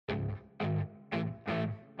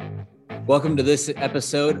Welcome to this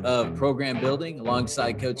episode of Program Building.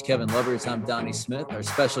 Alongside Coach Kevin Lovers, I'm Donnie Smith. Our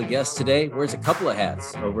special guest today wears a couple of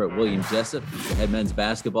hats over at William Jessup. He's the head men's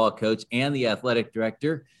basketball coach and the athletic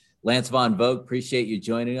director. Lance Von Vogt, appreciate you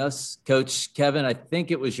joining us. Coach Kevin, I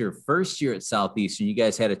think it was your first year at Southeastern. You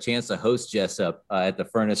guys had a chance to host Jessup at the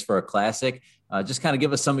Furnace for a Classic. Just kind of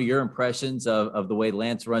give us some of your impressions of the way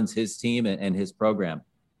Lance runs his team and his program.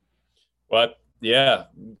 Well, yeah,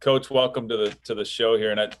 Coach, welcome to the show here.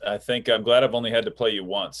 And I think I'm glad I've only had to play you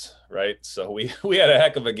once, right? So we had a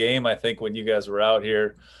heck of a game, I think, when you guys were out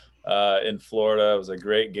here in Florida. It was a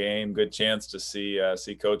great game, good chance to see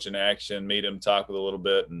Coach in action, meet him, talk with a little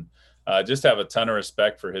bit, and just have a ton of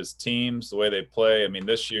respect for his teams, the way they play. I mean,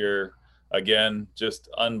 this year, again, just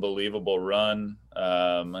unbelievable run.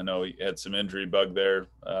 I know he had some injury bug there,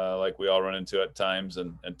 like we all run into at times,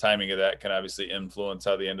 and timing of that can obviously influence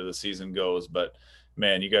how the end of the season goes. But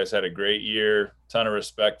man, you guys had a great year. Ton of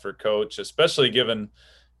respect for Coach, especially given,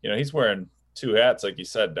 he's wearing two hats, like you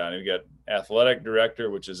said, Donnie. We got athletic director,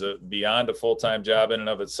 which is beyond a full-time job in and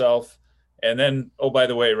of itself. And then, oh, by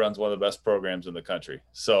the way, he runs one of the best programs in the country.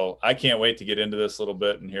 So I can't wait to get into this a little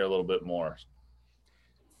bit and hear a little bit more.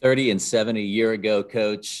 30-7 a year ago,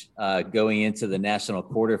 Coach, going into the national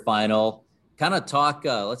quarterfinal. Kind of talk.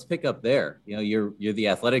 Let's pick up there. You're the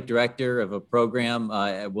athletic director of a program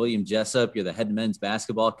at William Jessup. You're the head men's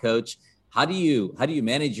basketball coach. How do you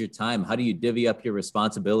manage your time? How do you divvy up your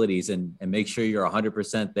responsibilities and make sure you're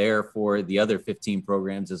 100% there for the other 15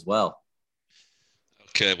 programs as well?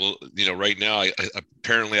 Okay, well, right now,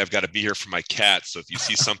 I've got to be here for my cat. So if you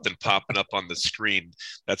see something popping up on the screen,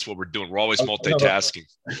 that's what we're doing. We're always multitasking.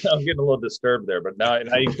 I'm getting a little disturbed there, but now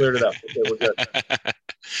you cleared it up. Okay, we're good.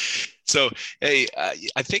 So, hey,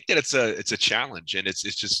 I think that it's a challenge, and it's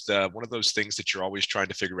just one of those things that you're always trying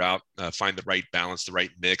to figure out, find the right balance, the right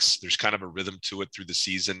mix. There's kind of a rhythm to it through the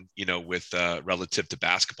season, with relative to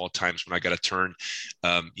basketball times when I got to turn,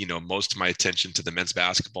 most of my attention to the men's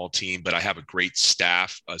basketball team. But I have a great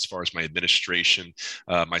staff as far as my administration,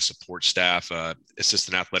 my support staff,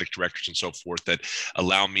 assistant athletic directors, and so forth that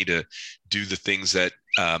allow me to do the things that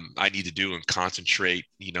I need to do and concentrate,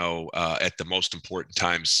 at the most important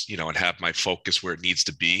times, and have my focus where it needs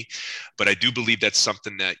to be. But I do believe that's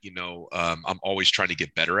something that, I'm always trying to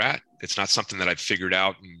get better at. It's not something that I've figured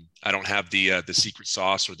out, and I don't have the secret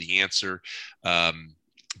sauce or the answer.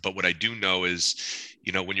 But what I do know is,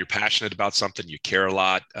 when you're passionate about something, you care a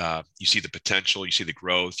lot, you see the potential, you see the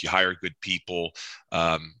growth, you hire good people,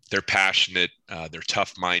 they're passionate, they're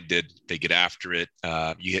tough-minded, they get after it,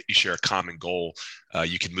 you share a common goal,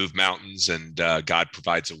 you can move mountains, and God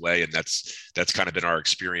provides a way. And that's kind of been our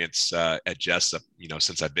experience at Jessup,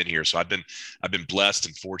 since I've been here. So I've been blessed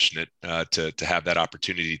and fortunate to have that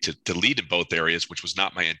opportunity to lead in both areas, which was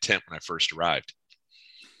not my intent when I first arrived.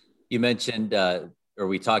 You mentioned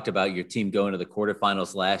we talked about your team going to the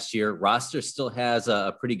quarterfinals last year. Roster still has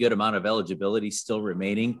a pretty good amount of eligibility still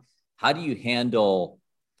remaining. How do you handle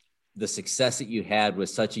the success that you had with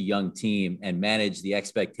such a young team and manage the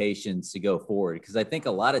expectations to go forward? Because I think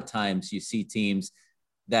a lot of times you see teams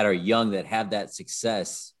that are young that have that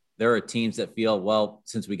success. There are teams that feel, well,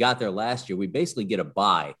 since we got there last year, we basically get a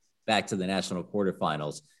bye back to the national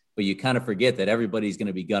quarterfinals. But you kind of forget that everybody's going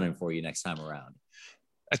to be gunning for you next time around.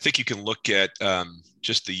 I think you can look at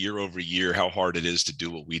just the year over year, how hard it is to do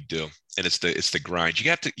what we do. And it's the grind. You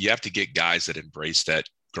have to get guys that embrace that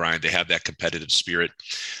grind. They have that competitive spirit.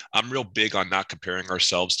 I'm real big on not comparing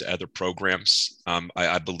ourselves to other programs.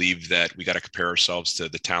 I believe that we got to compare ourselves to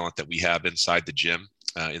the talent that we have inside the gym,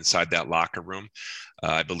 inside that locker room.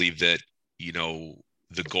 I believe that,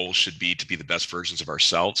 the goal should be to be the best versions of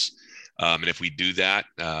ourselves. And if we do that,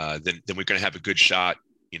 then we're going to have a good shot,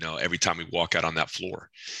 every time we walk out on that floor.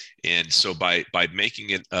 And so by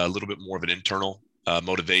making it a little bit more of an internal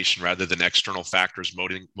motivation rather than external factors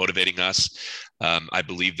motivating us, I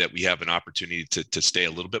believe that we have an opportunity to stay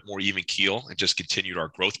a little bit more even keel and just continue our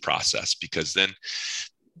growth process, because then,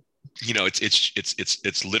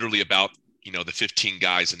 it's literally about, the 15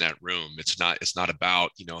 guys in that room. It's not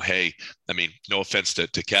about, hey, I mean, no offense to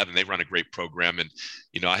Kevin, they run a great program. And,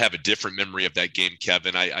 I have a different memory of that game,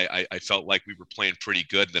 Kevin. I felt like we were playing pretty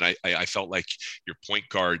good. And then I felt like your point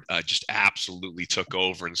guard just absolutely took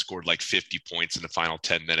over and scored like 50 points in the final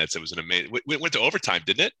 10 minutes. It was an amazing, we went to overtime,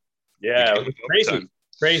 didn't it? Yeah, it was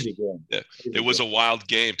crazy game. Yeah, it was a wild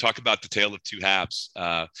game. Talk about the tale of two halves.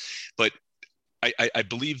 But I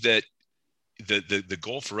believe that the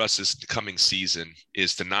goal for us this coming season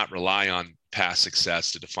is to not rely on past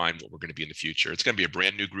success to define what we're going to be in the future. It's going to be a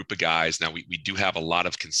brand new group of guys. Now we do have a lot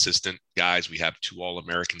of consistent guys. We have 2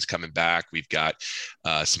 All-Americans coming back. We've got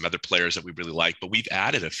some other players that we really like, but we've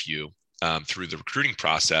added a few through the recruiting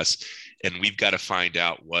process, and we've got to find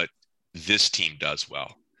out what this team does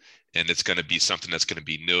well. And it's going to be something that's going to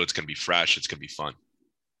be new. It's going to be fresh. It's going to be fun.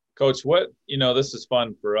 Coach, this is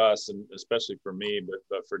fun for us, and especially for me,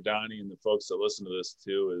 but for Donnie and the folks that listen to this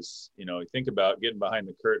too, is, think about getting behind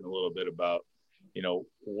the curtain a little bit about,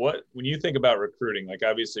 when you think about recruiting, like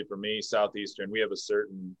obviously for me, Southeastern, we have a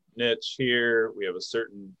certain niche here. We have a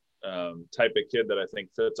certain type of kid that I think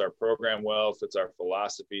fits our program well, fits our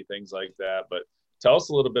philosophy, things like that. But tell us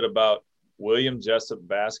a little bit about William Jessup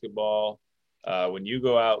basketball. When you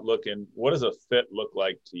go out looking, what does a fit look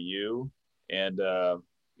like to you? And,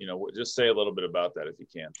 just say a little bit about that if you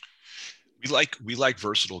can. We like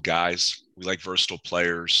versatile guys. We like versatile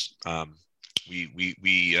players.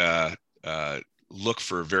 We look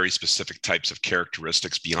for very specific types of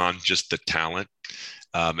characteristics beyond just the talent.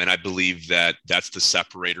 And I believe that that's the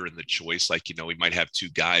separator in the choice. Like, we might have two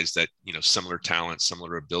guys that, similar talent,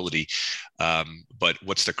 similar ability. But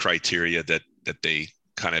what's the criteria that they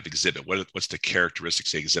kind of exhibit? What's the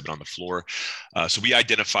characteristics they exhibit on the floor? So we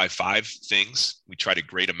identify 5 things. We try to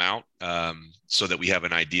grade them out so that we have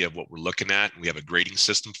an idea of what we're looking at. We have a grading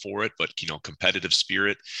system for it, but competitive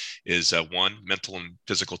spirit is 1. Mental and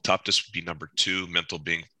physical toughness would be number 2. Mental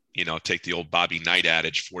being, take the old Bobby Knight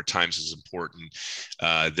adage, 4 times as important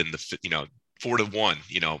than 4 to 1,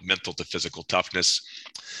 mental to physical toughness.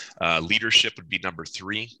 Leadership would be number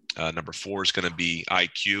 3. Number 4 is going to be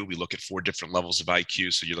IQ. We look at 4 different levels of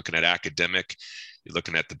IQ. So you're looking at academic, you're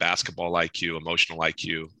looking at the basketball IQ, emotional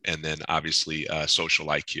IQ, and then obviously social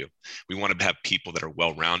IQ. We want to have people that are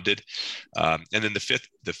well-rounded. And then the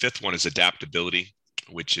fifth one is adaptability,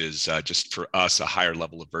 which is just for us a higher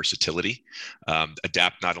level of versatility.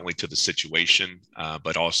 Adapt not only to the situation,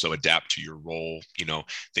 but also adapt to your role,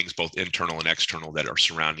 things both internal and external that are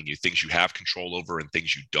surrounding you, things you have control over and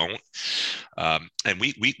things you don't. And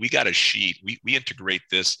we got a sheet. We integrate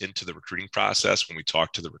this into the recruiting process when we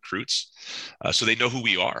talk to the recruits, so they know who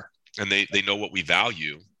we are and they know what we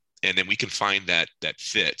value, and then we can find that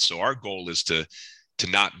fit. So our goal is to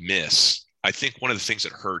not miss. I think one of the things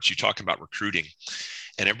that hurts, you talk about recruiting,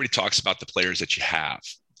 and everybody talks about the players that you have,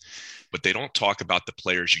 but they don't talk about the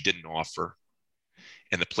players you didn't offer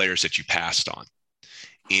and the players that you passed on.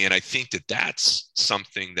 And I think that that's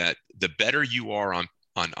something that the better you are on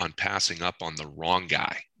passing up on the wrong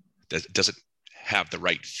guy that doesn't have the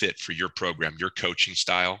right fit for your program, your coaching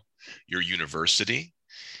style, your university,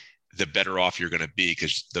 the better off you're going to be,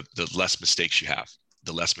 because the less mistakes you have.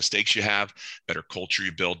 The less mistakes you have, better culture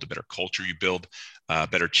you build, the better culture you build,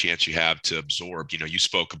 better chance you have to absorb. You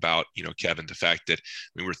spoke about, Kevin, the fact that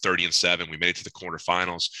we were 30-7, we made it to the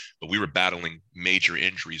quarterfinals, but we were battling major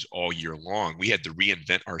injuries all year long. We had to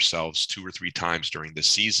reinvent ourselves 2 or 3 times during the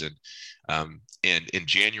season. And in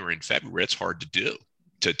January and February, it's hard to do.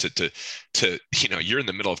 You're in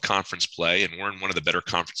the middle of conference play, and we're in one of the better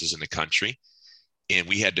conferences in the country. And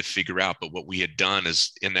we had to figure out, but what we had done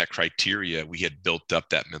is in that criteria, we had built up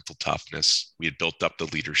that mental toughness. We had built up the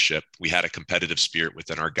leadership. We had a competitive spirit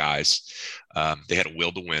within our guys. They had a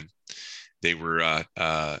will to win. They were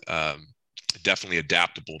definitely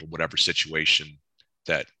adaptable to whatever situation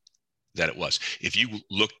that it was. If you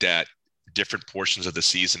looked at different portions of the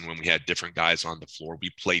season when we had different guys on the floor,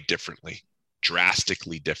 we played differently,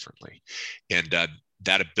 drastically differently. And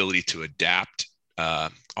that ability to adapt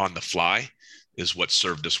on the fly is what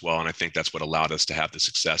served us well. And I think that's what allowed us to have the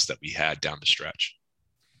success that we had down the stretch.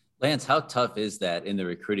 Lance, how tough is that in the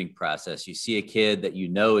recruiting process? You see a kid that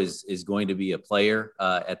is going to be a player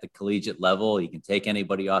at the collegiate level. He can take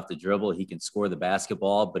anybody off the dribble. He can score the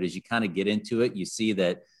basketball. But as you kind of get into it, you see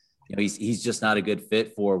that he's just not a good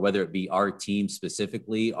fit for whether it be our team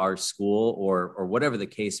specifically, our school, or whatever the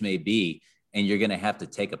case may be. And you're going to have to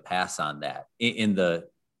take a pass on that. In the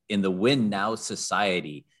win now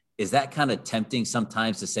society, is that kind of tempting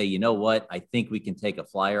sometimes to say, what, I think we can take a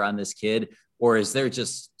flyer on this kid? Or is there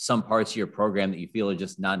just some parts of your program that you feel are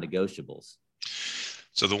just non-negotiables?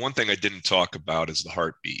 So the one thing I didn't talk about is the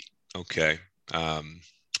heartbeat. Okay. And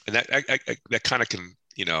that kind of can,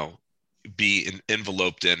 be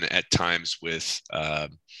enveloped in at times with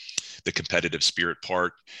the competitive spirit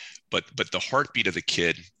part, but the heartbeat of the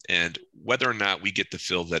kid, and whether or not we get to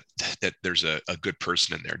feel that there's a good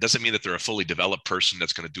person in there. Doesn't mean that they're a fully developed person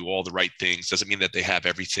that's going to do all the right things. Doesn't mean that they have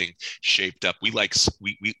everything shaped up. We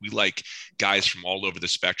like guys from all over the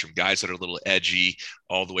spectrum, guys that are a little edgy,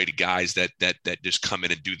 all the way to guys that just come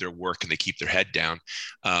in and do their work and they keep their head down.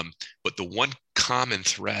 But the one common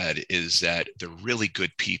thread is that they're really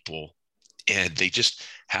good people, and they just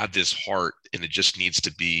have this heart, and it just needs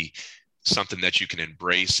to be something that you can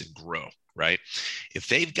embrace and grow, right? If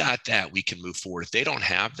they've got that, we can move forward. If they don't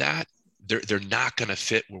have that, they're not going to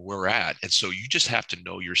fit where we're at. And so you just have to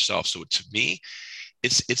know yourself. So to me,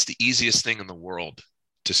 it's the easiest thing in the world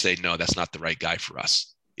to say, no, that's not the right guy for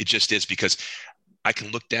us. It just is, because I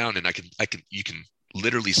can look down and you can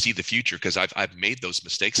literally see the future, because I've made those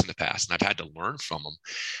mistakes in the past and I've had to learn from them,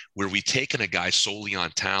 where we've taken a guy solely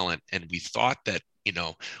on talent and we thought that,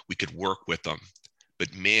 we could work with them.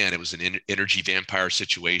 But man, it was an energy vampire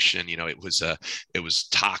situation. It was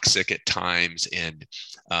toxic at times, and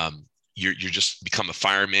you're just become a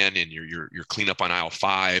fireman and you're clean up on aisle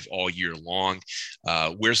 5 all year long.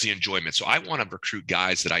 Where's the enjoyment? So I want to recruit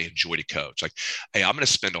guys that I enjoy to coach. Like, hey, I'm going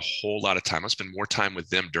to spend a whole lot of time. I'll spend more time with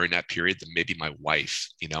them during that period than maybe my wife.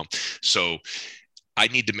 So I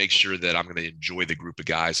need to make sure that I'm going to enjoy the group of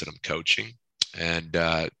guys that I'm coaching. And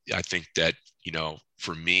I think that,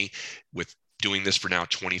 for me, with doing this for now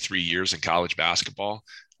 23 years in college basketball,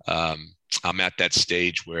 I'm at that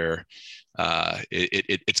stage where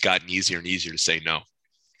it's gotten easier and easier to say no.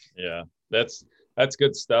 Yeah, that's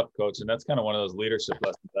good stuff, Coach. And that's kind of one of those leadership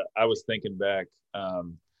lessons that I was thinking back,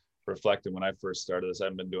 reflecting when I first started this. I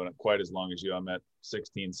haven't been doing it quite as long as you. I'm at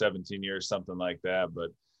 16, 17 years, something like that. But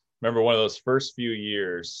remember, one of those first few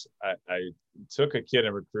years, I took a kid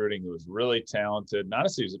in recruiting who was really talented. And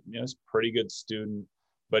honestly, he was a pretty good student,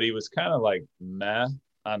 but he was kind of like meh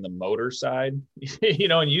on the motor side,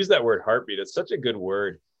 and use that word heartbeat. It's such a good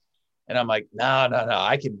word. And I'm like, no,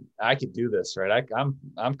 I can do this, right?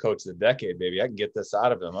 I'm coach of the decade, baby. I can get this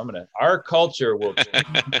out of him. Our culture will,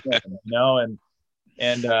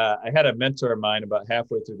 and I had a mentor of mine about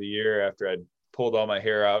halfway through the year, after I'd pulled all my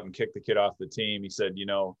hair out and kicked the kid off the team. He said,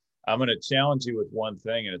 I'm going to challenge you with one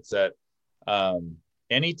thing. And it's that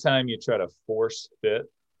anytime you try to force fit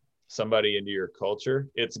somebody into your culture,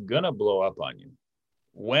 it's going to blow up on you.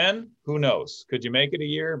 When? Who knows? Could you make it a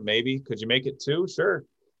year? Maybe. Could you make it 2? Sure.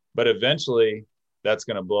 But eventually that's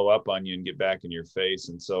going to blow up on you and get back in your face.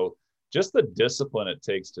 And so just the discipline it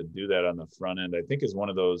takes to do that on the front end, I think, is one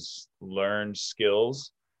of those learned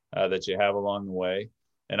skills that you have along the way.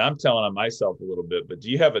 And I'm telling on myself a little bit, but do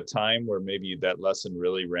you have a time where maybe that lesson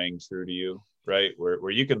really rang true to you, right?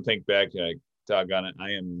 Where you can think back, like, doggone it,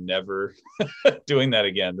 I am never doing that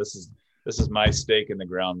again. This is my stake in the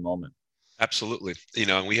ground moment. Absolutely.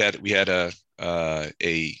 And we had a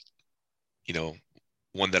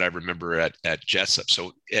one that I remember at Jessup.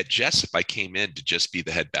 So at Jessup, I came in to just be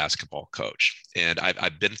the head basketball coach. And I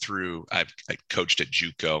coached at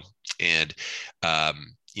JUCO, and,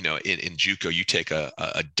 in JUCO, you take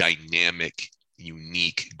a dynamic,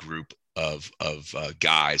 unique group of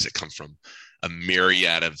guys that come from a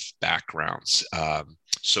myriad of backgrounds,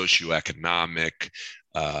 socioeconomic,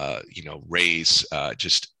 race,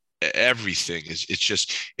 just everything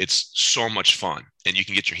it's so much fun, and you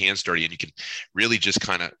can get your hands dirty and you can really just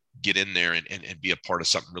kind of get in there and be a part of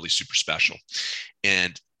something really super special.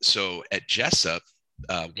 And so at Jessup,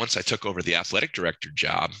 once I took over the athletic director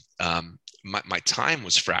job, my time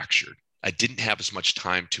was fractured. I didn't have as much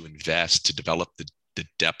time to invest to develop the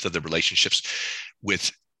depth of the relationships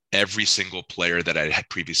with every single player that I had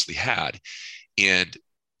previously had. And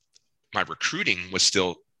my recruiting was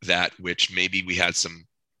still that, which maybe we had some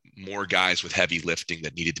more guys with heavy lifting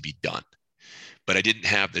that needed to be done, but I didn't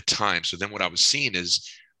have the time. So then what I was seeing is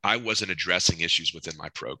I wasn't addressing issues within my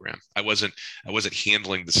program. I wasn't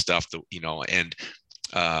handling the stuff that,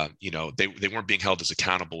 they weren't being held as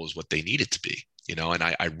accountable as what they needed to be, and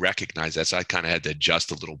I recognize that. So I kind of had to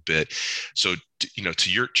adjust a little bit. So,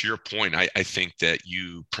 to your point, I think that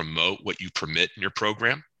you promote what you permit in your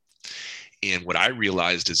program. And what I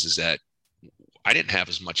realized is that I didn't have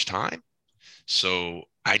as much time. So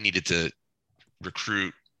I needed to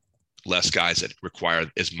recruit less guys that require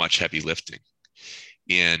as much heavy lifting.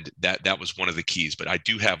 And that was one of the keys. But I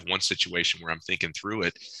do have one situation where I'm thinking through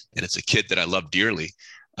it, and it's a kid that I love dearly.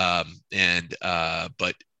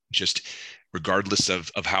 But just regardless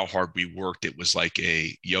of how hard we worked, it was like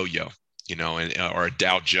a yo-yo, or a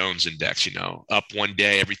Dow Jones index, up one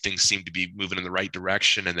day, everything seemed to be moving in the right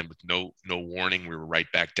direction. And then with no warning, we were right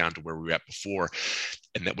back down to where we were at before.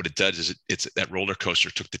 And that what it does is it's that roller coaster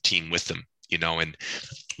took the team with them, and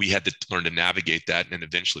we had to learn to navigate that. And then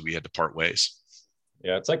eventually we had to part ways.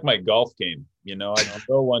 Yeah. It's like my golf game. I'll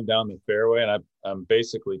throw one down the fairway and I'm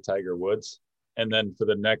basically Tiger Woods. And then for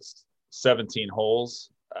the next 17 holes,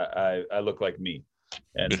 I look like me.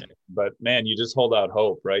 But man, you just hold out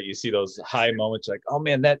hope, right? You see those high moments like, oh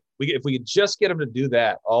man, if we could just get them to do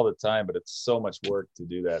that all the time, but it's so much work to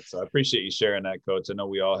do that. So I appreciate you sharing that, Coach. I know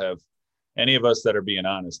we all have, any of us that are being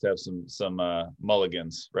honest, have some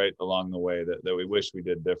mulligans right along the way that we wish we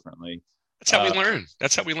did differently. That's how we learn.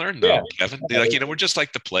 That's how we learn, though, Yeah. Kevin. Like, we're just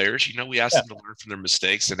like the players. We ask them to learn from their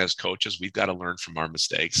mistakes, and as coaches, we've got to learn from our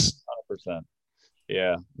mistakes. 100%.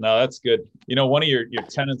 Yeah, no, that's good. One of your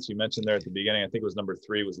tenets you mentioned there at the beginning, I think it was number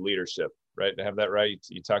 3, was leadership, right? To have that right,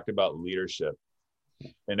 you talked about leadership.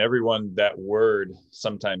 And everyone, that word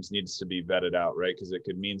sometimes needs to be vetted out, right? Because it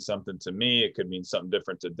could mean something to me. It could mean something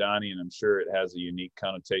different to Donnie. And I'm sure it has a unique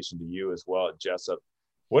connotation to you as well at Jessup.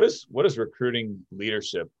 What is recruiting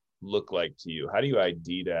leadership look like to you? How do you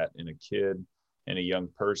ID that in a kid, in a young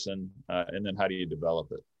person? And then how do you develop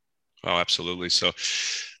it? Oh, absolutely. So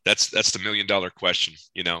that's the $1 million question,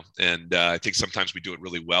 and I think sometimes we do it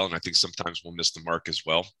really well. And I think sometimes we'll miss the mark as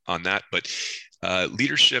well on that. But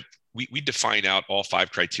leadership, we define out all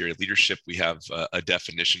 5 criteria. Leadership, we have a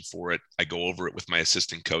definition for it. I go over it with my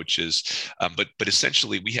assistant coaches, but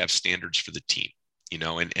essentially we have standards for the team,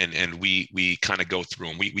 and we kind of go through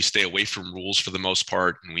them. We stay away from rules for the most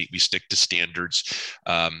part, and we stick to standards.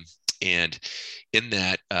 And in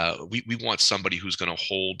that, we want somebody who's going to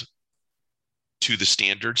hold to the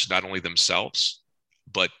standards, not only themselves,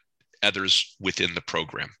 but others within the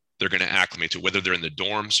program. They're going to acclimate to, whether they're in the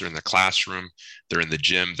dorms, they're in the classroom, they're in the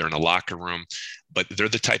gym, they're in the locker room, but they're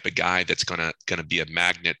the type of guy that's going to be a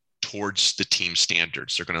magnet towards the team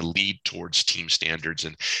standards. They're going to lead towards team standards,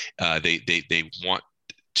 and they want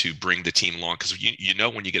to bring the team along, because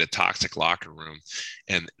when you get a toxic locker room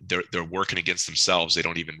and they're working against themselves, they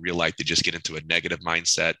don't even realize they just get into a negative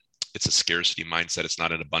mindset. It's a scarcity mindset. It's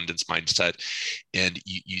not an abundance mindset. And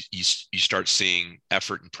you start seeing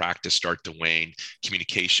effort and practice start to wane.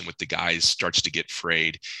 Communication with the guys starts to get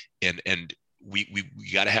frayed. And we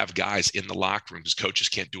got to have guys in the locker room, because coaches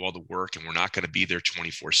can't do all the work, and we're not going to be there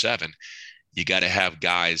 24/7. You got to have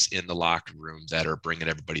guys in the locker room that are bringing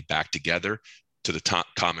everybody back together to the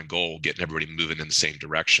common goal, getting everybody moving in the same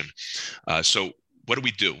direction. So what do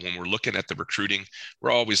we do when we're looking at the recruiting?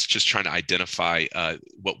 We're always just trying to identify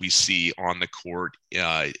what we see on the court,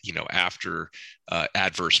 after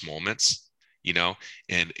adverse moments,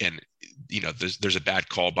 and there's a bad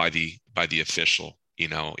call by the official, in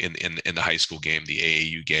the high school game, the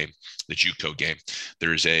AAU game, the JUCO game.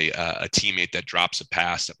 There's a teammate that drops a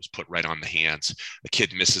pass that was put right on the hands. A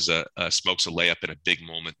kid misses smokes a layup in a big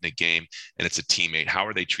moment in the game, and it's a teammate. How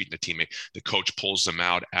are they treating the teammate? The coach pulls them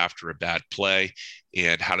out after a bad play,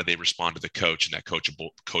 and how do they respond to the coach in that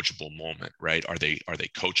coachable moment, right? Are they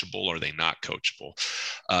coachable, or are they not coachable?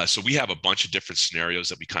 So we have a bunch of different scenarios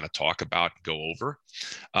that we kind of talk about, go over.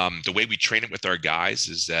 The way we train it with our guys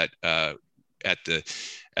is that at the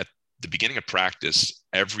beginning of practice,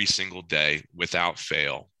 every single day without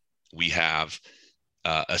fail, we have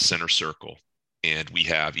a center circle, and we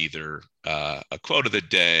have either a quote of the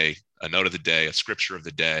day, a note of the day, a scripture of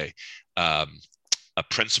the day, a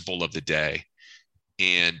principle of the day,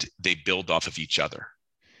 and they build off of each other,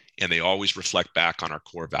 and they always reflect back on our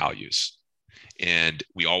core values. And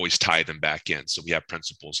we always tie them back in. So we have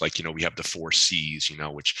principles like, we have the 4 C's,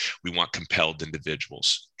 which we want: compelled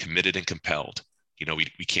individuals, committed and compelled.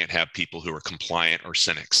 We can't have people who are compliant or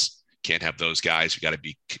cynics. Can't have those guys. We got to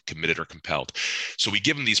be committed or compelled. So we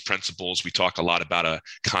give them these principles. We talk a lot about a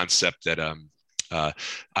concept that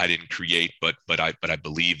I didn't create, but I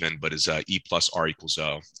believe in, but is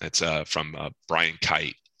E+R=O. It's from Brian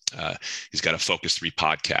Kite. He's got a Focus 3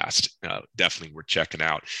 podcast. Definitely worth checking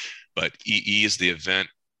out. But E is the event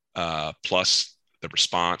plus the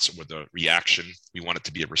response or the reaction. We want it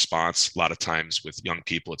to be a response. A lot of times with young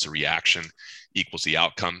people, it's a reaction equals the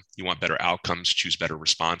outcome. You want better outcomes, choose better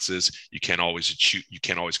responses. You can't always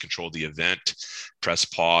control the event. Press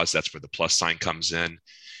pause. That's where the plus sign comes in.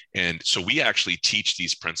 And so we actually teach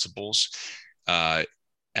these principles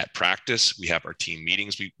at practice. We have our team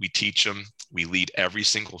meetings. We teach them. We lead every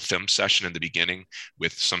single film session in the beginning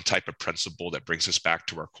with some type of principle that brings us back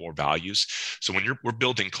to our core values. So when we're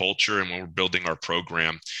building culture and when we're building our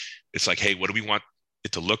program, it's like, hey, what do we want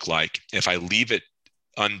it to look like? If I leave it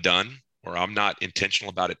undone, or I'm not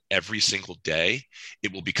intentional about it every single day,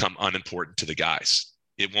 it will become unimportant to the guys.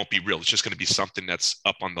 It won't be real. It's just going to be something that's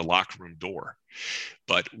up on the locker room door.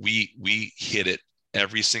 But we hit it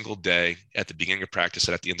every single day, at the beginning of practice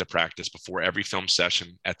and at the end of practice, before every film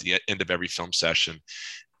session, at the end of every film session,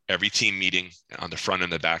 every team meeting, on the front and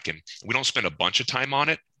the back end. We don't spend a bunch of time on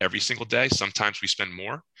it every single day. Sometimes we spend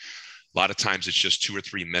more. A lot of times it's just 2 or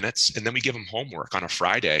 3 minutes. And then we give them homework on a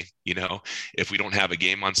Friday. If we don't have a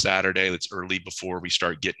game on Saturday, it's early before we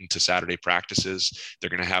start getting to Saturday practices. They're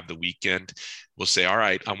going to have the weekend. We'll say, all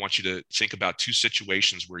right, I want you to think about 2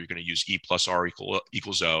 situations where you're going to use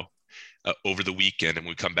E+R=O. Over the weekend, and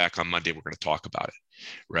when we come back on Monday, we're going to talk about it,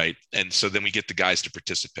 right? And so then we get the guys to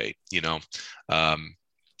participate.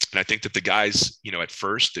 And I think that the guys, at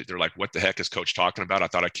first they're like, what the heck is coach talking about? I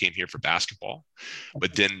thought I came here for basketball.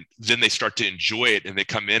 But then they start to enjoy it, and they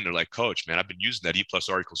come in, they're like, coach, man, I've been using that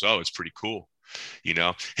E+R=O. It's pretty cool.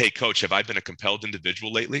 Hey, coach, have I been a compelled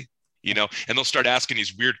individual lately? And they'll start asking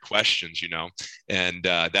these weird questions, and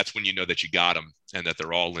that's when you know that you got them and that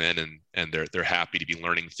they're all in, and they're happy to be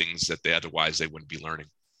learning things that they wouldn't be learning.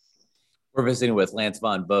 We're visiting with Lance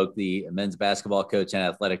Von Vogt, the men's basketball coach and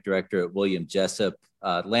athletic director at William Jessup.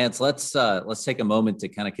 Lance, let's take a moment to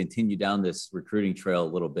kind of continue down this recruiting trail a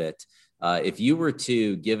little bit. If you were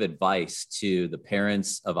to give advice to the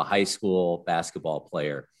parents of a high school basketball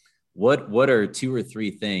player, what are 2 or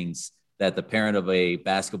 3 things that the parent of a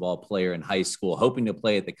basketball player in high school hoping to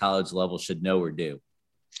play at the college level should know or do?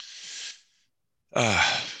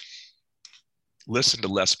 Listen to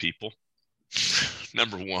less people.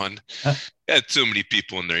 Number one, had too many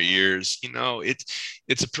people in their ears.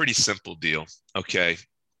 It's a pretty simple deal. Okay.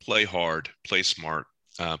 Play hard, play smart,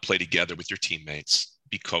 play together with your teammates,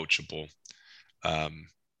 be coachable,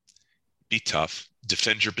 be tough,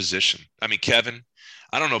 defend your position. I mean, Kevin,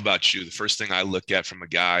 I don't know about you. The first thing I look at from a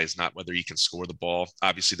guy is not whether he can score the ball.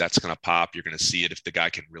 Obviously that's going to pop. You're going to see it if the guy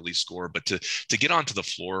can really score, but to get onto the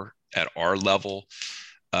floor at our level,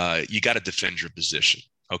 you got to defend your position.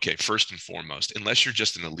 Okay, first and foremost, unless you're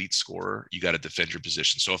just an elite scorer, you got to defend your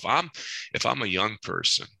position. So if I'm a young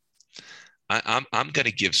person, I'm going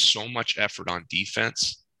to give so much effort on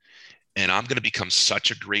defense, and I'm going to become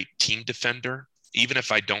such a great team defender, even if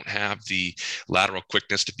I don't have the lateral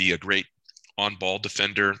quickness to be a great on-ball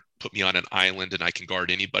defender. Put me on an island and I can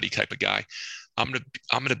guard anybody type of guy. I'm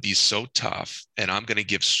going to be so tough, and I'm going to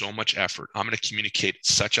give so much effort. I'm going to communicate at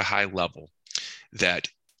such a high level that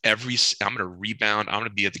I'm going to rebound. I'm going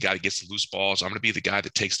to be the guy that gets the loose balls. I'm going to be the guy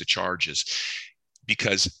that takes the charges,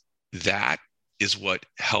 because that is what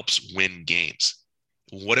helps win games.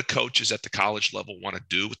 What do coaches at the college level want to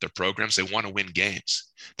do with their programs? They want to win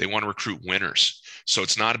games. They want to recruit winners. So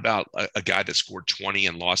it's not about a guy that scored 20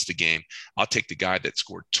 and lost the game. I'll take the guy that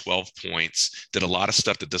scored 12 points, did a lot of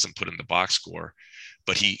stuff that doesn't put in the box score,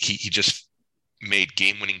 but he just made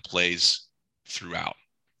game-winning plays throughout.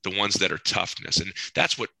 The ones that are toughness. And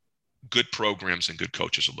that's what good programs and good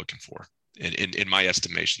coaches are looking for in my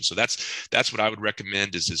estimation. So that's what I would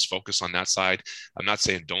recommend is focus on that side. I'm not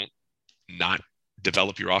saying don't not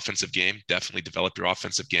develop your offensive game. Definitely develop your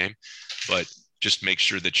offensive game, but just make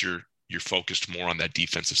sure that you're focused more on that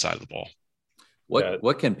defensive side of the ball.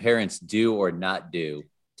 What can parents do or not do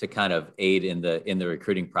to kind of aid in the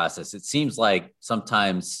recruiting process? It seems like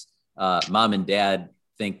sometimes mom and dad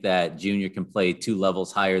think that junior can play 2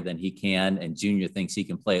 levels higher than he can, and junior thinks he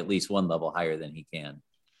can play at least 1 level higher than he can.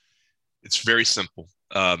 It's very simple.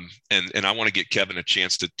 And I want to get Kevin a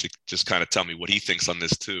chance to just kind of tell me what he thinks on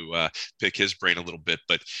this too, pick his brain a little bit.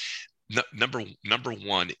 But number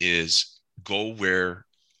one is go where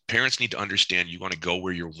parents need to understand. You want to go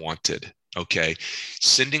where you're wanted. Okay.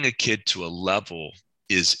 Sending a kid to a level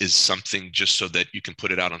is something just so that you can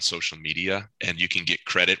put it out on social media and you can get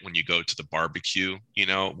credit when you go to the barbecue,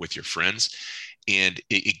 with your friends. And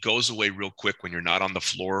it goes away real quick when you're not on the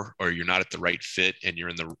floor or you're not at the right fit and you're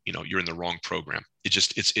in the wrong program. It's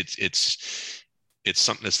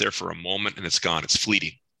something that's there for a moment and it's gone. It's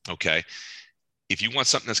fleeting. Okay. If you want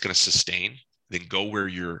something that's going to sustain, then go where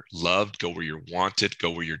you're loved, go where you're wanted,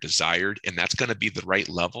 go where you're desired. And that's going to be the right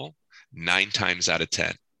level 9 times out of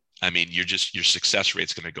 10. I mean, your success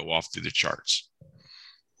rate's going to go off through the charts.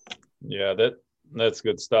 Yeah, that's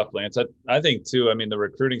good stuff, Lance. I think too, I mean, the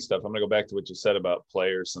recruiting stuff, I'm going to go back to what you said about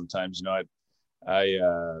players. Sometimes, I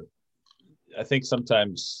think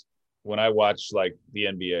sometimes when I watch like the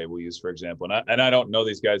NBA, we'll use, for example, and I don't know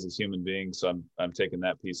these guys as human beings, so I'm taking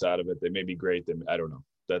that piece out of it. They may be great. I don't know.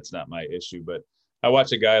 That's not my issue, but I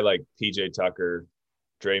watch a guy like PJ Tucker,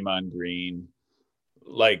 Draymond Green,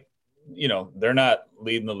 like, they're not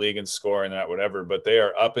leading the league in scoring, not whatever, but they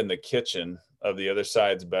are up in the kitchen of the other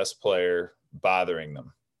side's best player, bothering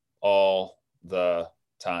them all the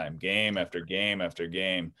time, game after game after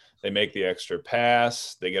game. They make the extra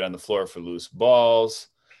pass. They get on the floor for loose balls.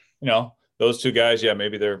 Those 2 guys, yeah,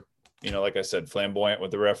 maybe they're, like I said, flamboyant with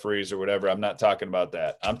the referees or whatever. I'm not talking about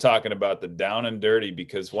that. I'm talking about the down and dirty,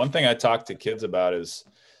 because one thing I talk to kids about is,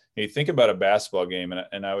 you think about a basketball game,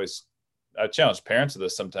 and I challenge parents to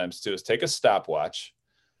this sometimes too, is take a stopwatch,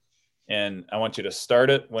 and I want you to start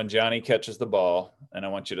it when Johnny catches the ball, and I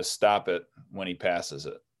want you to stop it when he passes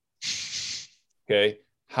it. Okay.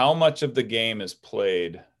 How much of the game is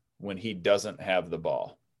played when he doesn't have the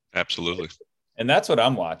ball? Absolutely. And that's what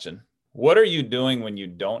I'm watching. what are you doing when you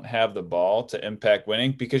don't have the ball to impact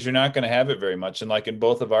winning? Because you're not going to have it very much. And like in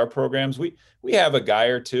both of our programs, we have a guy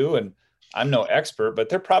or two, and I'm no expert, but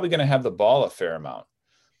they're probably going to have the ball a fair amount.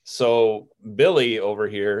 So Billy over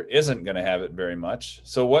here isn't going to have it very much.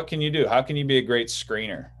 So what can you do? How can you be a great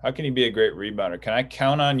screener? How can you be a great rebounder? Can I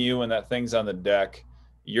count on you when that thing's on the deck?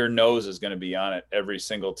 Your nose is going to be on it every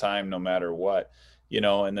single time, no matter what,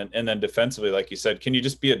 and then defensively, like you said, can you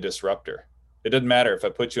just be a disruptor? It doesn't matter if I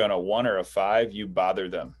put you on a 1 or a 5, you bother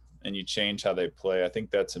them and you change how they play. I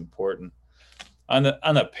think that's important. On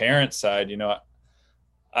the parent side,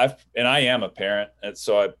 I am a parent, and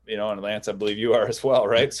so and Lance, I believe you are as well,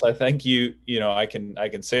 right? So I think I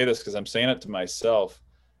can say this because I'm saying it to myself.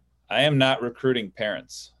 I am not recruiting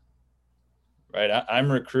parents, right?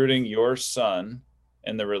 I'm recruiting your son,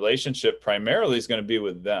 and the relationship primarily is going to be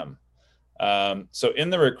with them. So in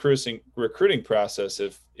the recruiting process,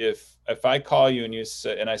 if I call you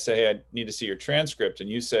and I say, hey, I need to see your transcript, and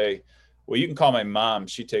you say, well, you can call my mom,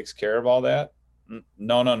 she takes care of all that.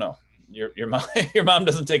 No. Your mom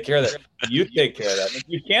doesn't take care of that. You take care of that. If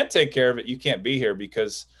you can't take care of it, you can't be here,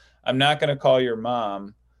 because I'm not going to call your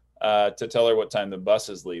mom to tell her what time the bus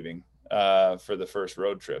is leaving for the first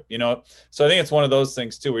road trip. So I think it's one of those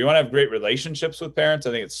things too, where you want to have great relationships with parents.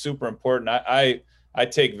 I think it's super important. I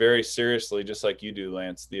take very seriously, just like you do,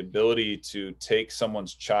 Lance, the ability to take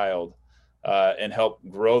someone's child and help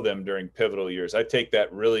grow them during pivotal years. I take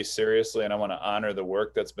that really seriously, and I want to honor the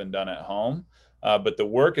work that's been done at home. But the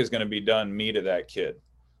work is going to be done me to that kid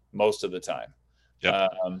most of the time.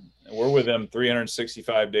 Yep. We're with them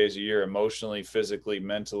 365 days a year, emotionally, physically,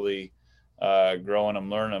 mentally, growing them,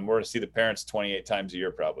 learning them. We're going to see the parents 28 times a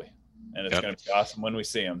year probably. And it's going to be awesome when we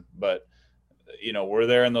see them. But, we're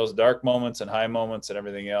there in those dark moments and high moments and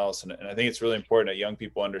everything else. And I think it's really important that young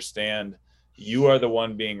people understand you are the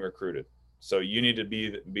one being recruited. So you need to be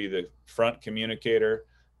the front communicator,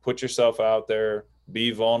 put yourself out there,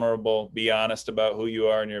 be vulnerable, be honest about who you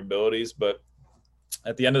are and your abilities. But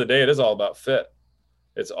at the end of the day, it is all about fit.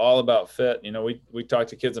 It's all about fit. We talk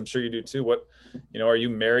to kids, I'm sure you do too. Are you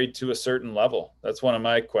married to a certain level? That's one of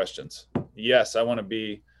my questions. Yes, I want to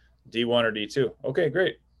be D1 or D2. Okay,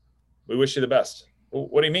 great. We wish you the best. Well,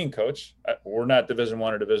 what do you mean, coach? We're not Division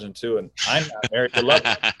 1 or Division 2, and I'm not married to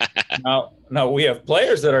level. Now we have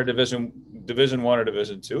players that are Division 1 or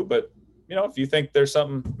Division 2, but if you think there's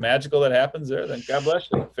something magical that happens there, then God bless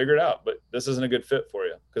you. Figure it out. But this isn't a good fit for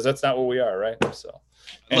you, because that's not what we are, right? So,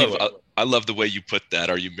 anyway. I love the way you put that.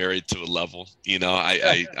 Are you married to a level?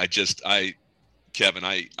 Kevin,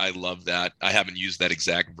 I love that. I haven't used that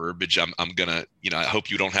exact verbiage. I'm gonna, I hope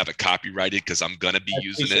you don't have it copyrighted, because I'm gonna be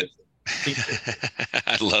using it.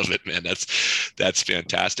 I love it, man. That's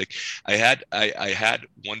fantastic. I had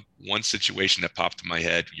one situation that popped in my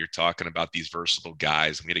head. You're talking about these versatile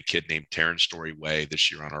guys. We had a kid named Terrence Story-Way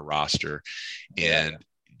this year on our roster, and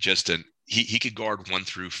he could guard 1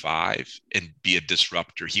 through 5 and be a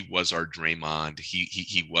disruptor. He was our Draymond.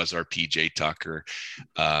 He was our PJ Tucker.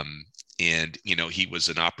 And, he was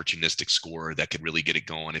an opportunistic scorer that could really get it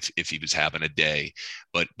going if he was having a day,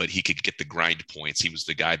 but he could get the grind points. He was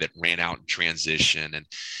the guy that ran out in transition,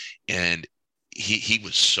 and he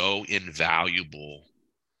was so invaluable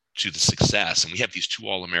to the success. And we have these 2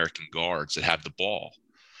 All-American guards that have the ball,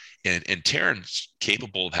 and Terrence's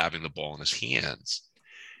capable of having the ball in his hands,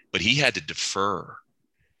 but he had to defer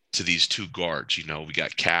to these 2 guards. We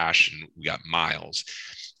got Cash and we got Miles,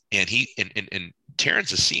 and and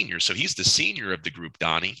Terrence is a senior, so he's the senior of the group,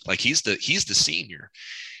 Donnie. Like he's the senior,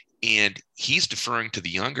 and he's deferring to the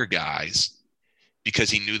younger guys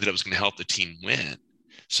because he knew that it was going to help the team win.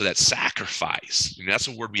 So that sacrifice, that's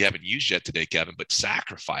a word we haven't used yet today, Kevin, but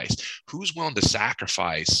sacrifice. Who's willing to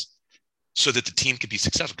sacrifice so that the team could be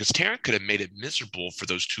successful? Because Terrence could have made it miserable for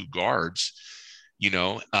those 2 guards,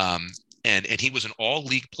 and he was an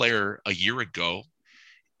all-league player a year ago.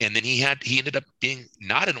 And then he ended up being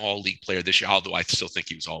not an all-league player this year, although I still think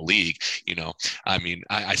he was all-league.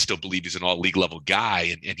 I still believe he's an all-league level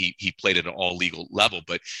guy, and he played at an all-league level.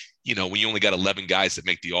 But, when you only got 11 guys that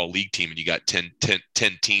make the all-league team and you got 10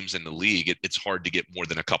 teams in the league, it's hard to get more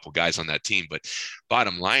than a couple guys on that team. But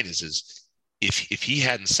bottom line is if he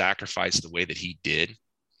hadn't sacrificed the way that he did,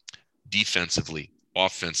 defensively,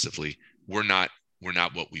 offensively, we're not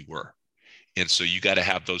what we were. And so you got to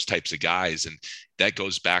have those types of guys. And that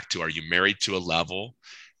goes back to, are you married to a level?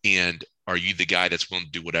 And are you the guy that's willing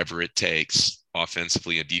to do whatever it takes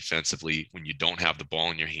offensively and defensively when you don't have the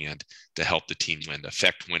ball in your hand to help the team win,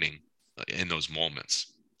 affect winning in those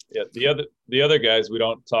moments? Yeah. The other guys we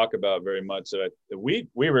don't talk about very much that we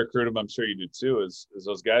recruit them, I'm sure you do too, is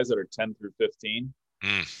those guys that are 10 through 15.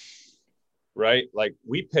 right? Like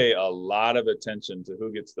we pay a lot of attention to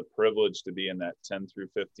who gets the privilege to be in that 10 through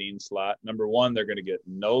 15 slot. Number one, they're going to get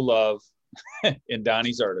no love in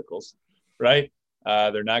Donnie's articles, right?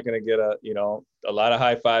 They're not going to get a lot of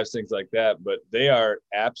high fives, things like that, but they are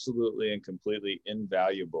absolutely and completely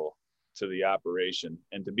invaluable to the operation.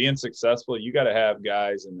 And to being successful, you got to have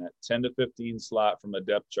guys in that 10 to 15 slot from a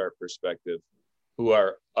depth chart perspective who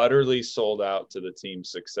are utterly sold out to the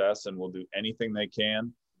team's success and will do anything they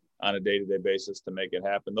can on a day-to-day basis to make it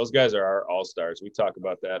happen. Those guys are our all-stars. We talk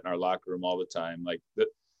about that in our locker room all the time. Like,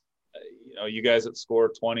 you guys that score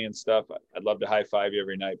 20 and stuff, I'd love to high five you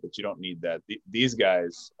every night, but you don't need that. These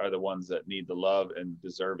guys are the ones that need the love and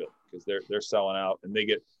deserve it because they're selling out and they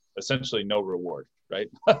get essentially no reward, right?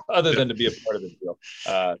 Other than to be a part of the deal.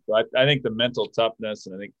 So I think the mental toughness,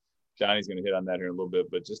 and I think Johnny's going to hit on that here in a little bit,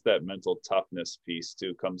 but just that mental toughness piece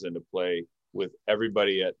too comes into play with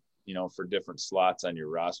everybody at, for different slots on your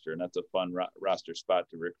roster. And that's a fun roster spot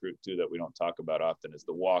to recruit too that we don't talk about often is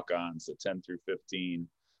the walk-ons, the 10 through 15.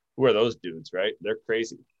 Who are those dudes, right? They're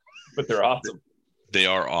crazy, but they're awesome. They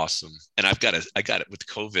are awesome. And I got it with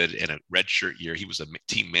COVID and a redshirt year. He was a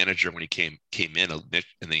team manager when he came in, and then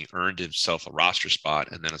he earned himself a roster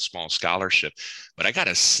spot and then a small scholarship. But I got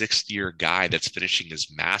a 6th-year guy that's finishing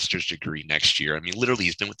his master's degree next year. I mean, literally,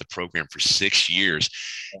 he's been with the program for 6 years,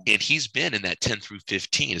 and he's been in that 10 through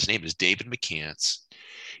 15. His name is David McCants,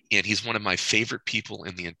 and he's one of my favorite people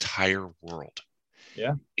in the entire world.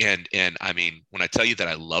 Yeah. And I mean, when I tell you that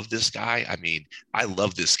I love this guy, I mean, I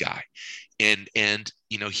love this guy. And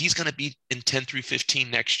he's going to be in 10 through 15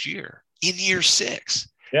 next year in year 6.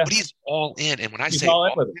 Yeah. But he's all in. And when I say all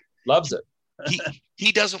in, loves it.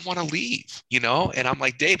 he doesn't want to leave, and I'm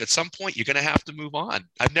like, Dave, at some point you're going to have to move on.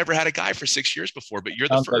 I've never had a guy for 6 years before, but you're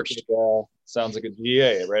the first. Sounds like a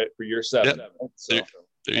GA, right? For year 7. Yep. So,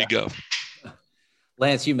 there you go.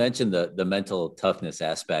 Lance, you mentioned the mental toughness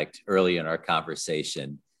aspect early in our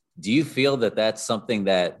conversation. Do you feel that that's something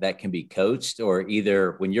that can be coached, or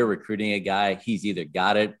either when you're recruiting a guy, he's either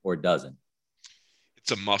got it or doesn't?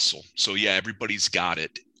 It's a muscle. So yeah, everybody's got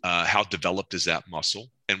it. How developed is that muscle?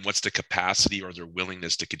 And what's the capacity or their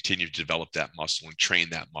willingness to continue to develop that muscle and train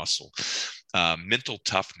that muscle? Mental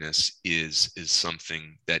toughness is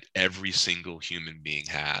something that every single human being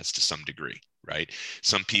has to some degree, right?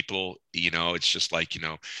 Some people, it's just like,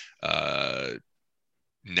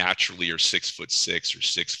 naturally are 6'6" or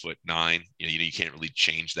 6'9". You can't really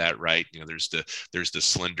change that, right? There's the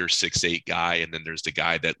slender 6'8" guy, and then there's the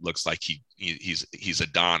guy that looks like he's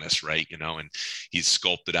Adonis, right? And he's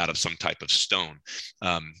sculpted out of some type of stone.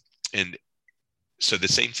 And so the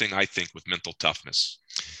same thing I think with mental toughness,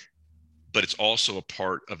 but it's also a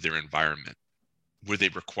part of their environment. Were they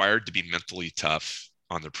required to be mentally tough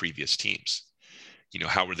on their previous teams?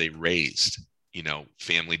 How were they raised?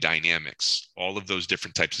 Family dynamics, all of those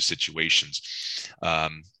different types of situations.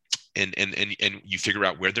 And you figure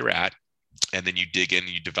out where they're at, and then you dig in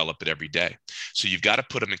and you develop it every day. So you've got to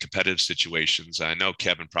put them in competitive situations. I know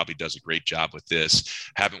Kevin probably does a great job with this.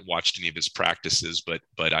 Haven't watched any of his practices, but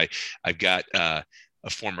I've got a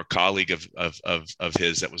former colleague of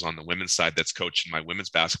his that was on the women's side that's coaching my women's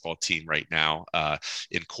basketball team right now,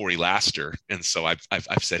 in Corey Laster. And so I've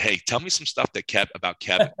said, hey, tell me some stuff about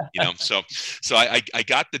Kevin, so I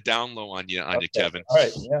got the down low on you, okay. Kevin. All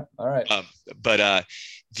right. Yeah. All right. But I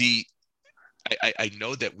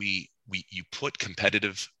know that you put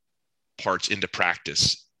competitive parts into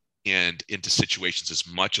practice and into situations as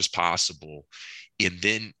much as possible. And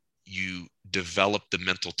then you develop the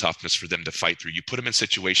mental toughness for them to fight through. You put them in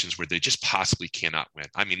situations where they just possibly cannot win.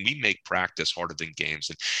 I mean, we make practice harder than games,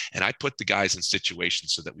 and I put the guys in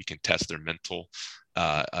situations so that we can test their mental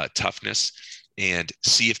toughness and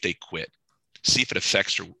see if they quit, see if it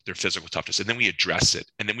affects their physical toughness. And then we address it.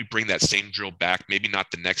 And then we bring that same drill back, maybe not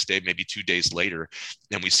the next day, maybe 2 days later.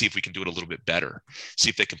 And we see if we can do it a little bit better, see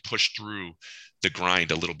if they can push through the grind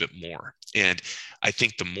a little bit more. And I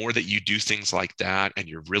think the more that you do things like that, and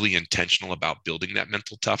you're really intentional about building that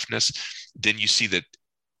mental toughness, then you see that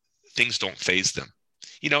things don't phase them.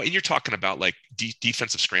 And you're talking about like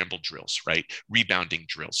defensive scramble drills, right? Rebounding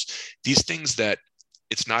drills, these things that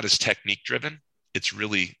it's not as technique driven. It's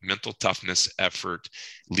really mental toughness, effort,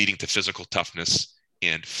 leading to physical toughness,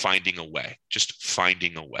 and finding a way, just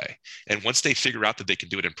finding a way. And once they figure out that they can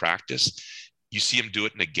do it in practice, you see them do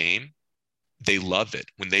it in a game. They love it.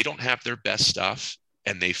 When they don't have their best stuff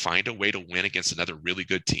and they find a way to win against another really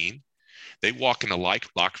good team, they walk in the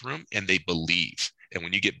locker room and they believe. And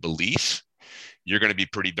when you get belief, you're going to be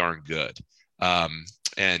pretty darn good.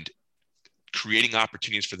 And creating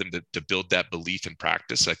opportunities for them to build that belief in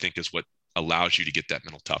practice, I think, is what allows you to get that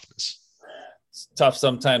mental toughness. tough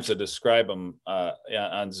sometimes to describe them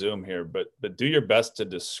on Zoom here, but do your best to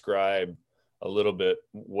describe a little bit.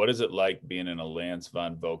 What is it like being in a Lance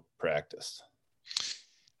Von Vogt practice?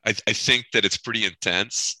 I think that it's pretty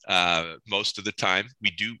intense. Most of the time, we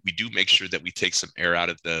do make sure that we take some air out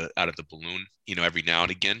of the balloon, every now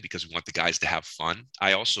and again, because we want the guys to have fun.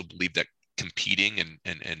 I also believe that competing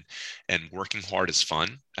and working hard is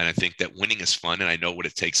fun, and I think that winning is fun, and I know what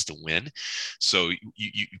it takes to win. So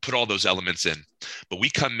you put all those elements in, but we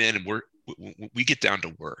come in and we get down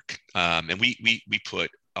to work, and we put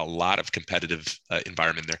a lot of competitive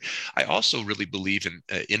environment there. I also really believe in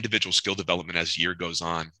individual skill development as year goes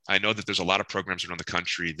on. I know that there's a lot of programs around the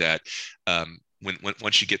country that when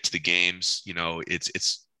once you get to the games,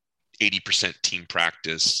 it's 80% team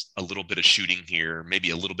practice, a little bit of shooting here, maybe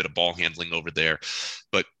a little bit of ball handling over there.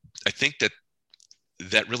 But I think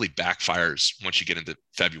that really backfires once you get into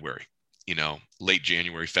February, late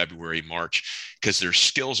January, February, March, because their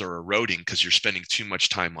skills are eroding because you're spending too much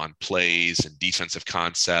time on plays and defensive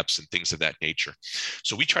concepts and things of that nature.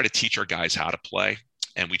 So we try to teach our guys how to play,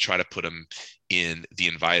 and we try to put them in the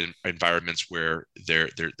environments where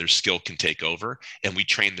their skill can take over, and we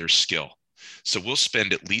train their skill. So we'll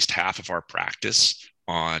spend at least half of our practice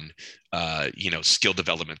on, skill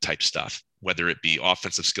development type stuff, whether it be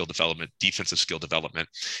offensive skill development, defensive skill development.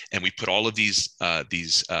 And we put all of these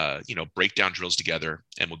breakdown drills together,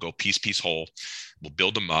 and we'll go piece, whole. We'll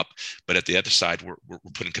build them up. But at the other side, we're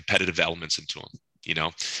putting competitive elements into them.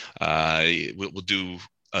 We'll do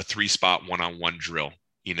a 3-spot one-on-one drill,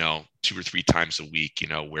 2 or 3 times a week,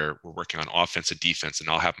 where we're working on offense and defense. And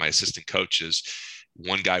I'll have my assistant coaches,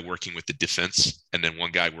 one guy working with the defense and then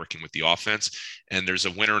one guy working with the offense. And there's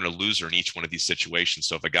a winner and a loser in each one of these situations.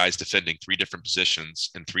 So if a guy's defending 3 different positions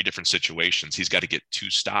in 3 different situations, he's got to get 2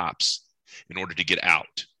 stops in order to get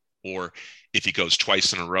out. Or if he goes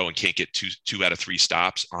twice in a row and can't get two out of 3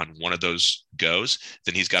 stops on one of those goes,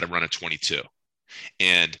 then he's got to run a 22.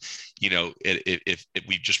 And, if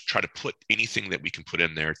we just try to put anything that we can put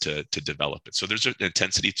in there to develop it. So there's an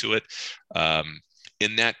intensity to it.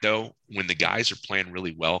 In that, though, when the guys are playing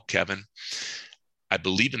really well, Kevin, I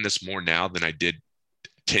believe in this more now than I did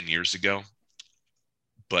 10 years ago.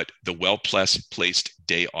 But the well-placed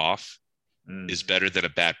day off is better than a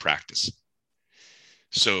bad practice.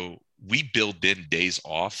 So we build in days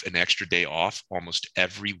off, an extra day off, almost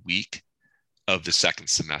every week of the second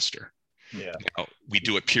semester. Yeah. Now, we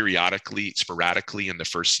do it periodically, sporadically in the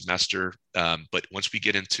first semester. But once we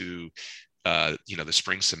get into, the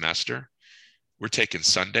spring semester, we're taking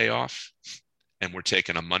Sunday off, and we're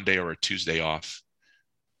taking a Monday or a Tuesday off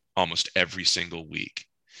almost every single week.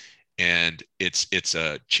 And it's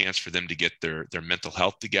a chance for them to get their mental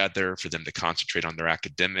health together, for them to concentrate on their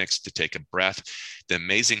academics, to take a breath. The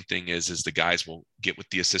amazing thing is the guys will get with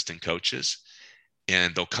the assistant coaches,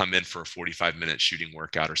 and they'll come in for a 45-minute shooting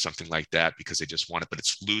workout or something like that because they just want it, but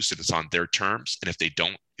it's loose and it's on their terms. And if they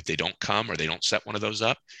don't come or they don't set one of those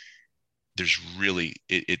up, there's really,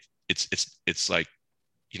 it's like,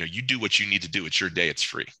 you do what you need to do. It's your day. It's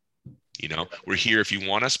free. We're here if you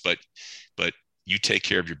want us, but you take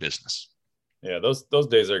care of your business. Yeah. Those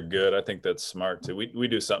days are good. I think that's smart too. We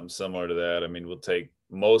do something similar to that. I mean, we'll take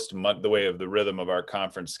the way of the rhythm of our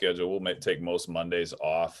conference schedule, we'll take most Mondays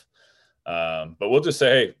off. But we'll just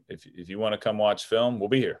say, hey, if you want to come watch film, we'll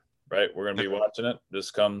be here, right? We're going to be watching it.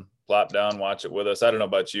 Just come plop down, watch it with us. I don't know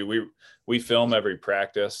about you. We film every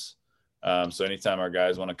practice. So anytime our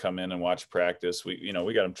guys want to come in and watch practice, we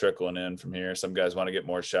got them trickling in from here. Some guys want to get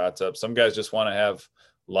more shots up. Some guys just want to have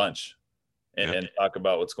lunch and talk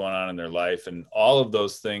about what's going on in their life. And all of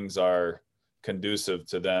those things are conducive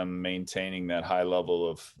to them maintaining that high level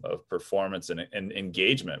of performance and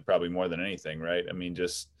engagement, probably more than anything, right? I mean,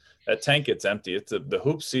 just that tank gets empty. The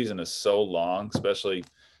hoop season is so long, especially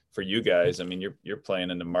for you guys. I mean, you're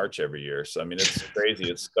playing into March every year. So, I mean, it's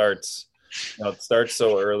crazy. It starts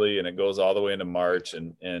so early and it goes all the way into March,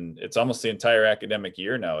 and it's almost the entire academic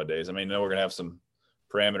year nowadays. I mean, I know we're going to have some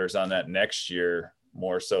parameters on that next year,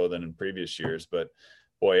 more so than in previous years, but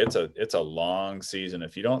boy, it's a long season.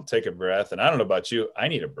 If you don't take a breath, and I don't know about you, I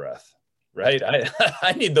need a breath, right?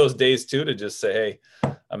 I need those days too, to just say, hey,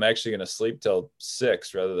 I'm actually going to sleep till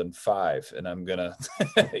 6 rather than 5. And I'm going to,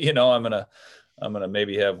 I'm going to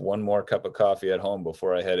maybe have one more cup of coffee at home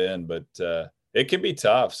before I head in, but it can be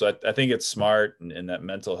tough. So I think it's smart. And that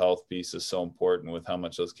mental health piece is so important with how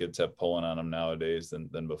much those kids have pulling on them nowadays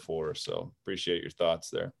than before. So appreciate your thoughts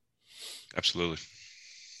there. Absolutely.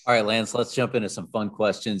 All right, Lance, let's jump into some fun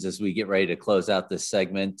questions as we get ready to close out this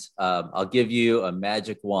segment. I'll give you a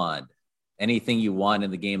magic wand. Anything you want in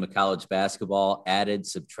the game of college basketball, added,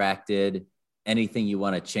 subtracted, anything you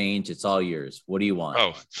want to change, it's all yours. What do you want?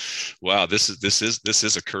 Oh, wow. This is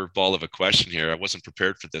a curveball of a question here. I wasn't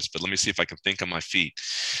prepared for this, but let me see if I can think on my feet.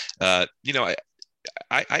 I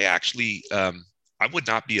actually, I would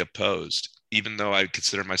not be opposed, even though I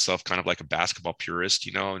consider myself kind of like a basketball purist,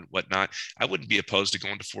 and whatnot. I wouldn't be opposed to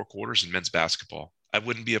going to 4 quarters in men's basketball. I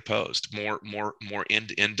wouldn't be opposed. More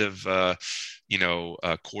end of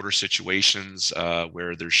quarter situations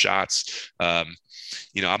where there's shots. I'm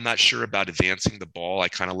not sure about advancing the ball. I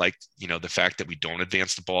kind of like the fact that we don't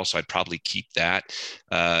advance the ball, so I'd probably keep that.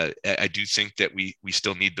 I do think that we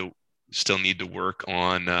still need to work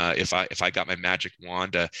on. If I got my magic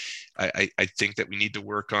wand, I think that we need to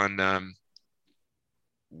work on.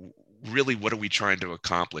 Really, what are we trying to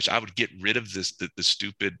accomplish? I would get rid of the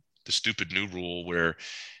stupid new rule where,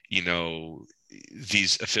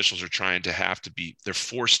 these officials are they're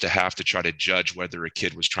forced to have to try to judge whether a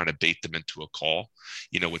kid was trying to bait them into a call,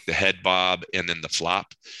 with the head bob and then the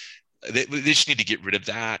flop. They just need to get rid of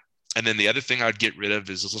that. And then the other thing I'd get rid of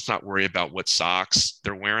is let's not worry about what socks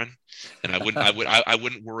they're wearing. And I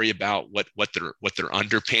wouldn't worry about what their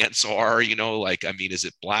underpants are, is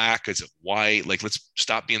it black? Is it white? Like, let's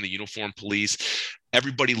stop being the uniform police.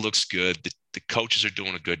 Everybody looks good. The coaches are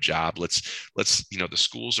doing a good job. Let's the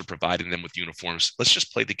schools are providing them with uniforms. Let's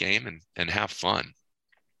just play the game and have fun.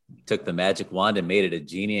 Took the magic wand and made it a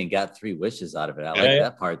genie and got 3 wishes out of it. I like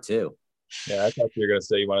that part too. Yeah, I thought you were going to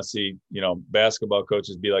say you want to see, basketball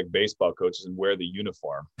coaches be like baseball coaches and wear the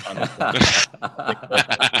uniform. That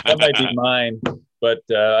might be mine, but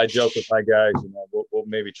I joke with my guys. We'll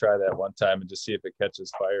maybe try that one time and just see if it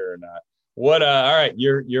catches fire or not. What? All right,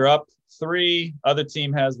 you're up 3. Other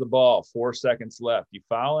team has the ball. 4 seconds left. You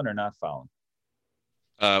fouling or not fouling?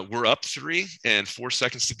 We're up 3 and 4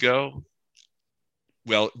 seconds to go.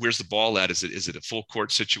 Well, where's the ball at? Is it a full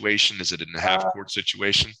court situation? Is it in a half court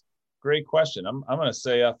situation? Great question. I'm going to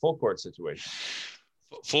say a full court situation.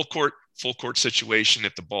 Full court situation.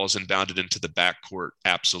 If the ball is inbounded into the back court,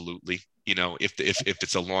 absolutely. If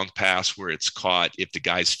it's a long pass where it's caught, if the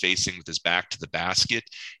guy's facing with his back to the basket,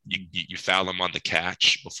 you foul him on the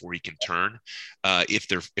catch before he can turn. If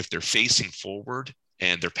they're facing forward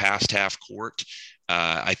and they're past half court,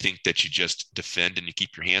 I think that you just defend and you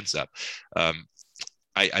keep your hands up.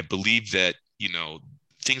 I believe that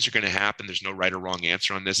things are going to happen. There's no right or wrong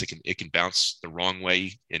answer on this. It can bounce the wrong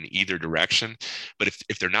way in either direction. But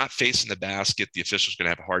if they're not facing the basket, the official's going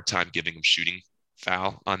to have a hard time giving them shooting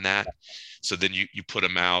foul on that. So then you put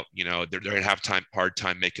them out. They're going to have hard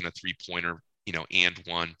time making a 3-pointer. And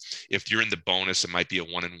one. If you're in the bonus, it might be a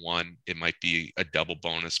 1-and-1. It might be a double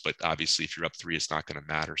bonus. But obviously, if you're up 3, it's not going to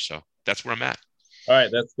matter. So that's where I'm at. All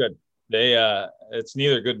right, that's good. It's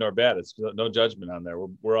neither good nor bad. It's no judgment on there.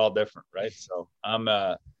 We're all different, right? So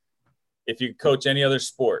if you coach any other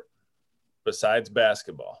sport besides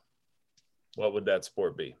basketball, what would that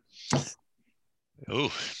sport be?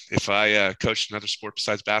 Oh, if I coached another sport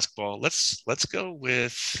besides basketball, let's go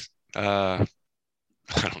with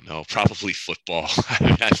I don't know, probably football.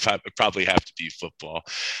 I'd probably have to be football.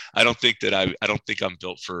 I don't think I'm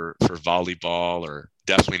built for volleyball, or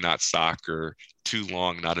definitely not soccer. Too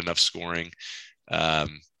long, not enough scoring.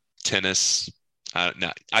 Tennis.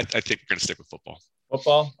 No, I think we're going to stick with football.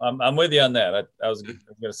 Football. I'm with you on that. I was going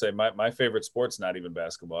to say my favorite sport's not even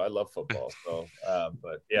basketball. I love football. So,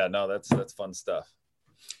 but yeah, no, that's fun stuff.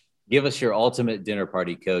 Give us your ultimate dinner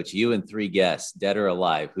party, Coach. You and 3 guests, dead or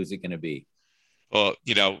alive. Who's it going to be? Well,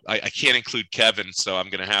 I can't include Kevin, so I'm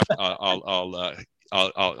going to have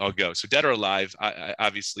I'll go. So dead or alive, I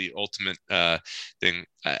obviously ultimate thing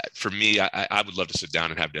for me. I would love to sit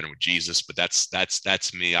down and have dinner with Jesus, but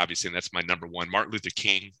that's me. Obviously, and that's my number 1. Martin Luther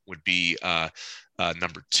King would be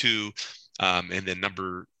number 2, and then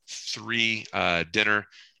number 3 dinner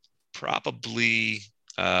probably.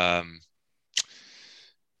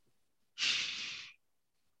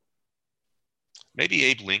 Maybe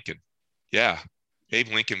Abe Lincoln. Yeah, Abe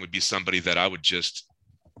Lincoln would be somebody that I would just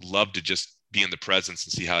love to just be in the presence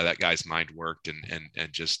and see how that guy's mind worked and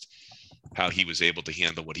just how he was able to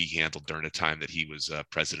handle what he handled during the time that he was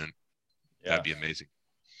president. Yeah. That'd be amazing.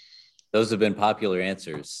 Those have been popular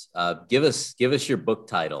answers. Give us your book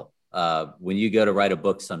title. When you go to write a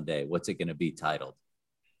book someday, what's it going to be titled?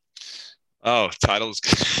 Oh, titles.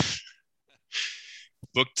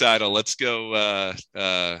 Book title. Let's go.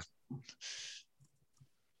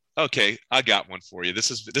 Okay, I got one for you.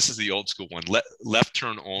 This is the old school one. Left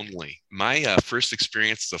turn only. My first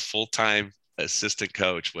experience as a full-time assistant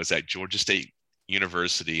coach was at Georgia State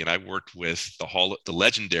University, and I worked with the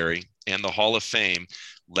legendary and the Hall of Fame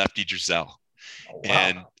Lefty Driesell. Oh, wow.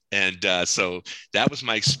 And And so that was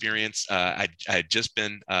my experience. I had just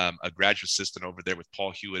been a graduate assistant over there with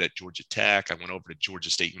Paul Hewitt at Georgia Tech. I went over to Georgia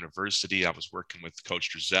State University. I was working with Coach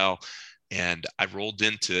Drizel, and I rolled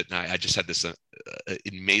into it. And I just had this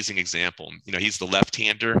amazing example. You know, he's the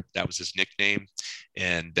left-hander. That was his nickname.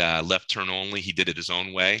 And left turn only. He did it his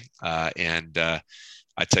own way. And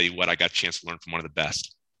I tell you what, I got a chance to learn from one of the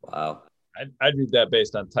best. Wow. I'd read that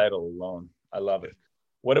based on title alone. I love it.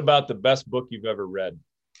 What about the best book you've ever read?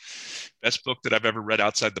 Best book that I've ever read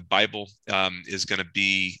outside the Bible is going to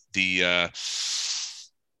be the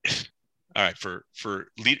all right, for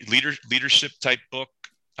leadership type book.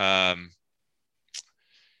 I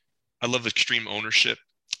love Extreme Ownership.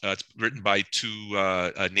 It's written by two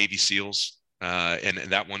Navy SEALs, and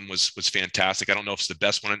that one was fantastic. I don't know if it's the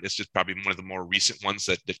best one. It's just probably one of the more recent ones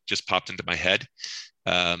that just popped into my head.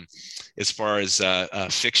 As far as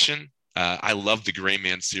fiction, I love the Gray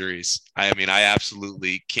Man series. I mean, I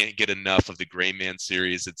absolutely can't get enough of the Gray Man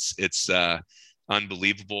series. It's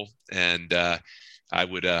unbelievable, and I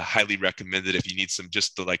would highly recommend it if you need some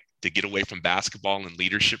just to get away from basketball and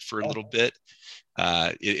leadership for a little bit.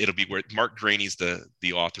 It'll be worth. Mark Graney's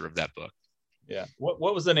the author of that book. Yeah. What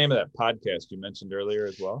was the name of that podcast you mentioned earlier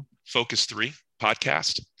as well? Focus 3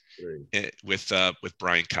 podcast with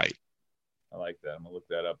Brian Kite. I like that. I'm gonna look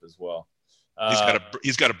that up as well.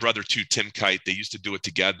 He's got a brother too, Tim Kite. They used to do it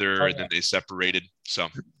together, and then they separated. So,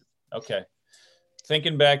 okay.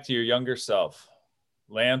 Thinking back to your younger self,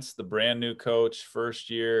 Lance, the brand new coach, first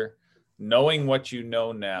year, knowing what you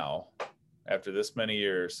know now, after this many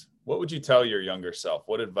years, what would you tell your younger self?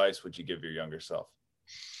 What advice would you give your younger self?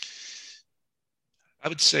 I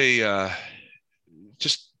would say,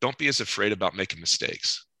 just don't be as afraid about making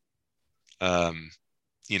mistakes.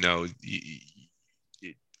 You know,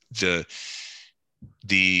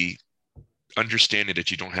 the understanding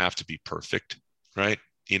that you don't have to be perfect, right?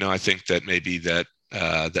 You know, I think that maybe that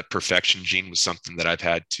perfection gene was something that I've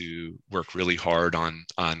had to work really hard on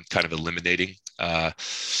kind of eliminating,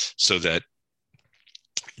 so that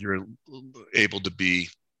you're able to be,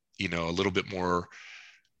 you know, a little bit more,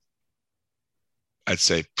 I'd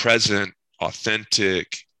say, present,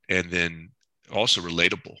 authentic, and then also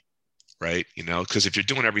relatable, right? You know, because if you're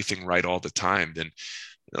doing everything right all the time, then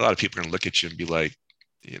a lot of people are going to look at you and be like,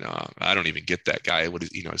 you know, I don't even get that guy. What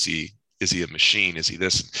is, you know, is he a machine? Is he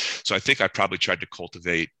this? So I think I probably tried to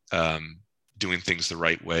cultivate doing things the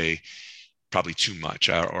right way, probably too much,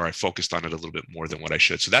 or I focused on it a little bit more than what I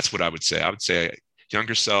should. So that's what I would say. I would say,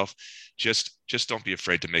 younger self, just don't be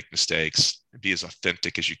afraid to make mistakes. Be as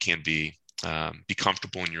authentic as you can be. Be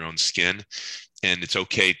comfortable in your own skin, and it's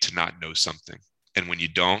okay to not know something. And when you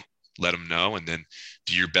don't, let them know, and then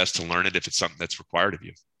do your best to learn it if it's something that's required of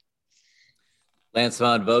you. Lance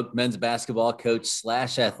Von Vogt, men's basketball coach /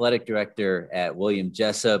 athletic director at William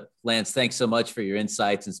Jessup. Lance, thanks so much for your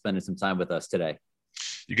insights and spending some time with us today.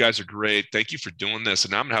 You guys are great. Thank you for doing this.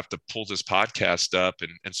 And now I'm going to have to pull this podcast up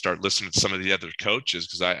and start listening to some of the other coaches,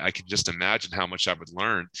 because I can just imagine how much I would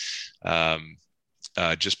learn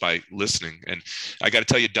just by listening. And I got to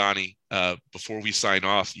tell you, Donnie, before we sign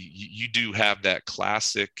off, you do have that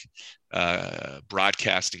classic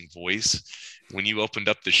broadcasting voice. When you opened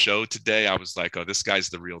up the show today, I was like, oh, this guy's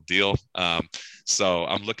the real deal. So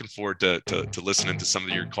I'm looking forward to listening to some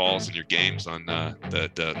of your calls and your games on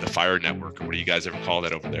the Fire Network, or what do you guys ever call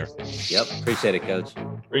that over there? Yep. Appreciate it, Coach.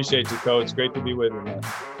 Appreciate you, Coach. Great to be with you, man.